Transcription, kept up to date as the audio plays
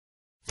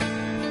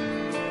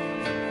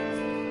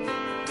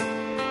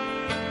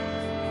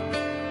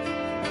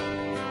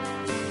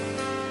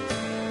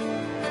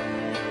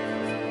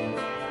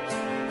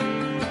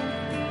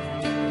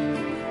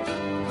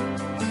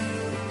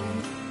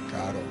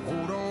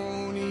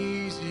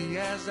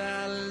as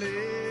I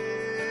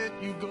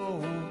let you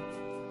go.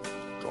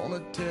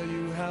 Gonna tell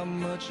you how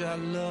much I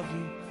love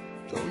you,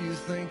 though you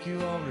think you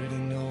already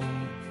know.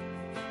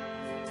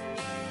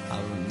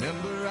 I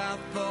remember I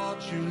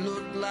thought you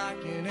looked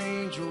like an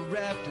angel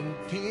wrapped in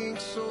pink,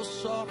 so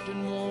soft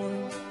and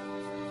warm.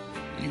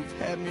 You've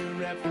had me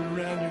wrapped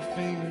around your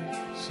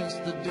finger since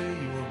the day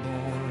you were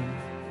born.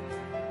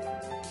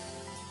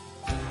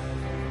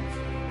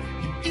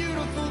 You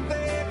beautiful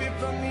baby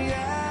from the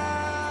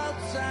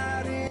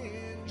outside in.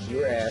 If you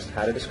were asked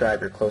how to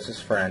describe your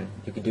closest friend,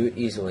 you could do it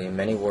easily in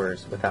many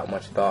words without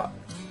much thought.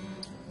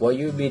 What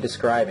you would be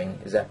describing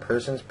is that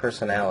person's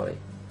personality.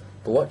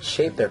 But what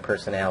shaped their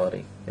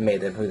personality and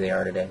made them who they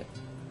are today?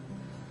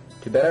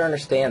 To better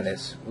understand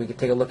this, we could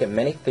take a look at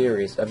many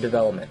theories of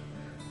development,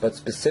 but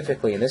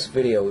specifically in this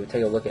video we will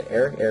take a look at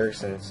Erik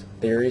Erikson's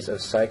theories of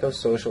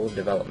psychosocial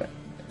development.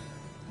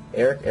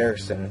 Erik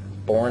Erikson,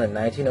 born in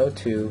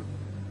 1902,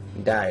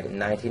 died in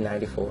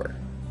 1994.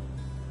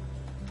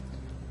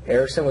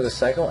 Erikson was a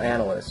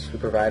psychoanalyst who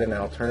provided an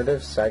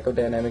alternative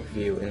psychodynamic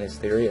view in his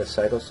theory of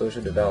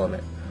psychosocial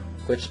development,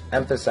 which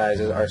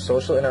emphasizes our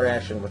social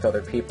interaction with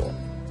other people.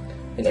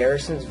 In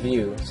Erikson's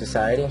view,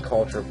 society and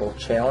culture both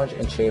challenge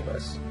and shape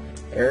us.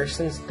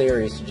 Erikson's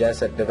theory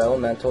suggests that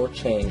developmental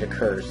change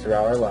occurs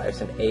throughout our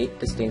lives in 8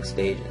 distinct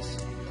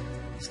stages.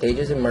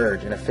 Stages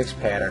emerge in a fixed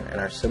pattern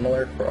and are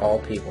similar for all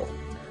people.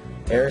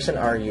 Erikson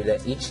argued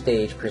that each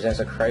stage presents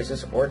a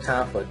crisis or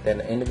conflict that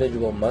an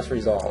individual must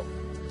resolve.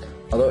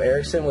 Although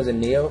Erikson was a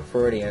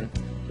neo-Freudian,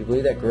 he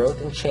believed that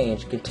growth and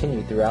change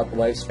continued throughout the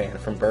lifespan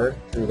from birth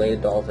through late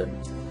adulthood.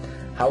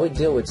 How we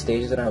deal with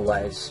stages in our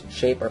lives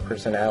shape our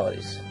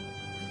personalities.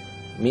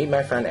 Meet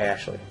my friend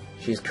Ashley.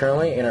 She is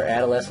currently in her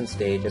adolescent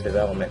stage of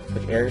development,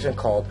 which Erikson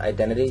called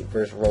identity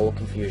versus role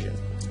confusion.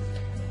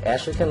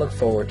 Ashley can look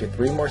forward to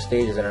 3 more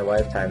stages in her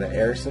lifetime that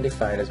Erikson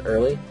defined as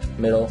early,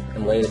 middle,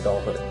 and late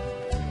adulthood.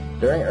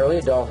 During early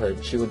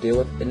adulthood, she will deal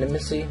with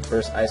intimacy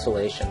versus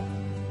isolation.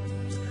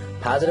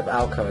 Positive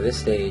outcome of this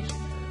stage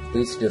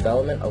leads to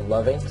development of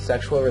loving,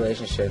 sexual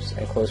relationships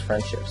and close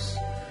friendships.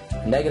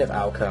 Negative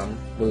outcome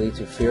will lead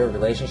to fear of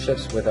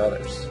relationships with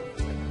others.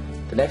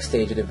 The next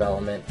stage of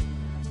development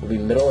will be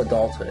middle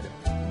adulthood.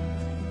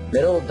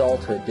 Middle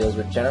adulthood deals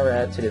with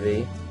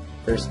generativity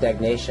versus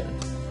stagnation.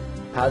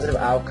 Positive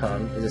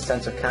outcome is a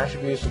sense of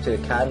contribution to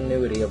the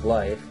continuity of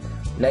life.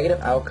 Negative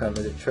outcome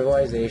is a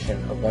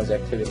trivialization of one's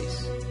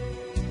activities.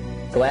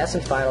 The last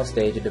and final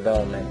stage of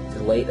development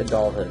is late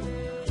adulthood,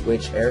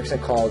 which Erikson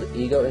called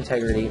ego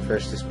integrity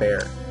versus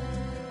despair.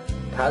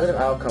 Positive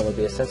outcome would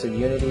be a sense of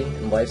unity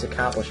in life's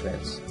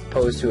accomplishments,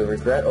 opposed to a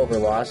regret over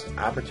lost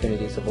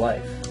opportunities of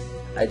life.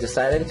 I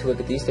decided to look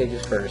at these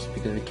stages first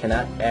because we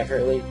cannot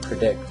accurately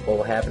predict what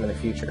will happen in the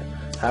future.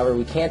 However,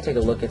 we can take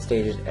a look at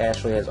stages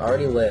Ashley has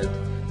already lived,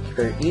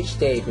 compare each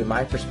stage with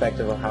my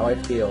perspective of how I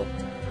feel.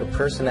 Her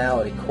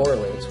personality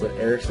correlates with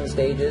Erikson's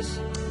stages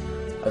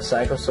of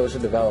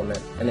psychosocial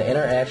development and the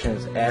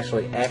interactions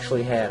Ashley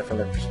actually had from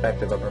the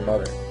perspective of her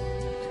mother.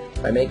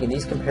 By making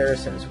these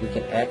comparisons, we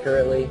can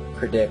accurately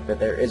predict that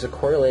there is a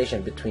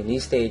correlation between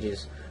these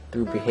stages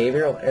through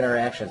behavioral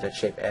interactions that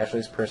shape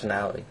Ashley's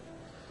personality.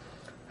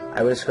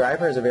 I would describe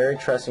her as a very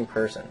trusting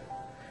person.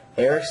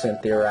 Erikson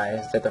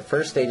theorized that the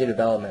first stage of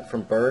development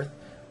from birth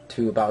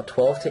to about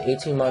 12 to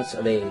 18 months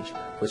of age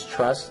was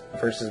trust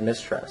versus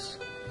mistrust.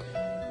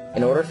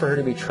 In order for her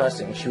to be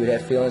trusting, she would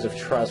have feelings of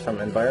trust from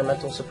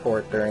environmental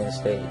support during this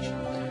stage.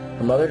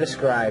 Her mother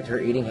described her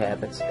eating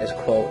habits as,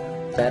 quote,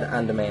 fed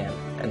on demand,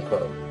 end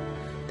quote.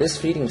 This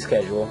feeding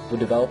schedule would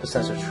develop a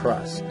sense of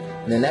trust.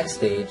 In the next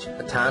stage,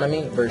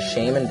 autonomy versus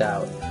shame and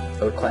doubt,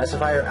 I would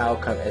classify her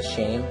outcome as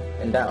shame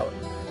and doubt.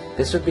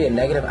 This would be a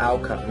negative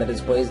outcome that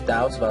displays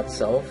doubts about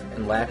self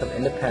and lack of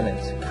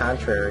independence,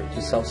 contrary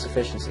to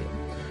self-sufficiency.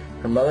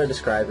 Her mother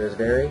described her as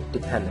very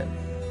dependent.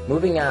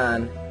 Moving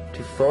on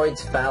to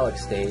Freud's phallic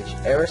stage,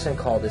 Erikson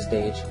called this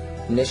stage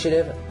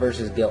initiative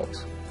versus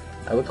guilt.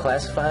 I would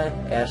classify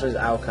Ashley's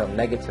outcome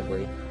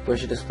negatively, where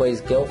she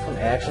displays guilt from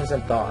actions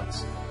and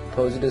thoughts,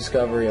 opposed to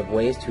discovery of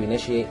ways to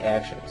initiate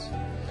actions.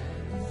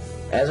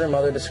 As her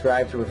mother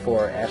described her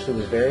before, Ashley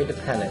was very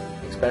dependent,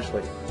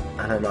 especially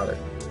on her mother.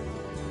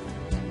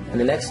 In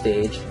the next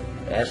stage,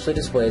 Ashley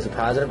displays a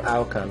positive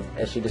outcome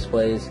as she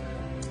displays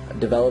a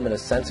development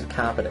of sense of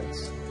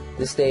competence.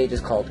 This stage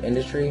is called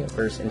industry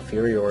versus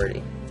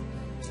inferiority.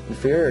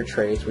 Inferior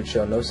traits would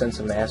show no sense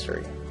of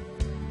mastery.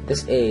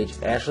 This age,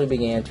 Ashley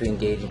began to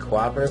engage in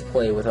cooperative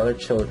play with other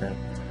children,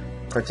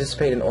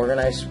 participate in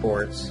organized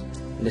sports,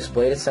 and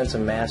displayed a sense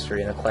of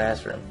mastery in the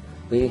classroom,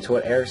 leading to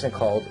what Erikson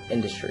called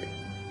industry.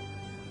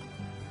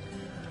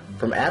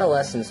 From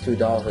adolescence to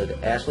adulthood,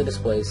 Ashley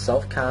displays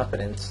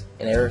self-confidence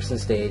in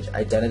Erikson's stage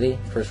identity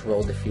versus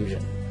role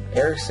diffusion.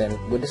 Erikson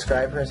would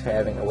describe her as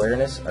having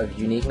awareness of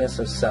uniqueness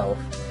of self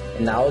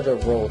and knowledge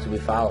of role to be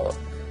followed,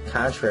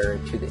 contrary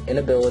to the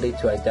inability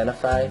to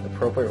identify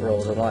appropriate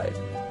roles in life.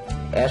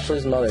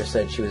 Ashley's mother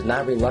said she was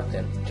not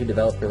reluctant to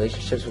develop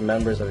relationships with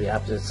members of the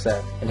opposite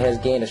sex and has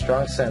gained a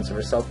strong sense of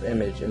her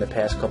self-image in the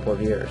past couple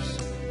of years.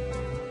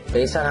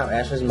 Based on how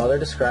Ashley's mother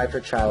described her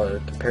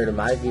childhood compared to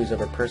my views of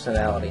her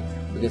personality,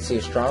 we can see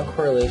a strong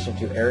correlation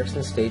to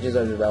Erikson's stages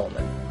of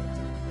development.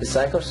 The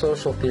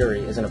psychosocial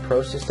theory is an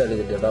approach to study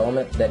the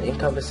development that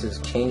encompasses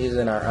changes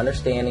in our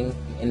understanding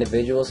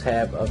individuals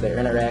have of their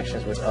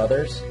interactions with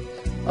others,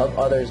 of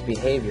others'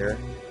 behavior,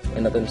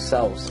 and of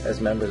themselves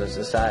as members of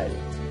society.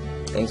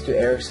 Thanks to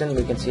Erikson,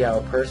 we can see how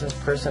a person's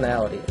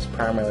personality is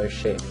primarily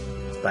shaped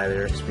by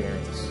their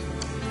experience.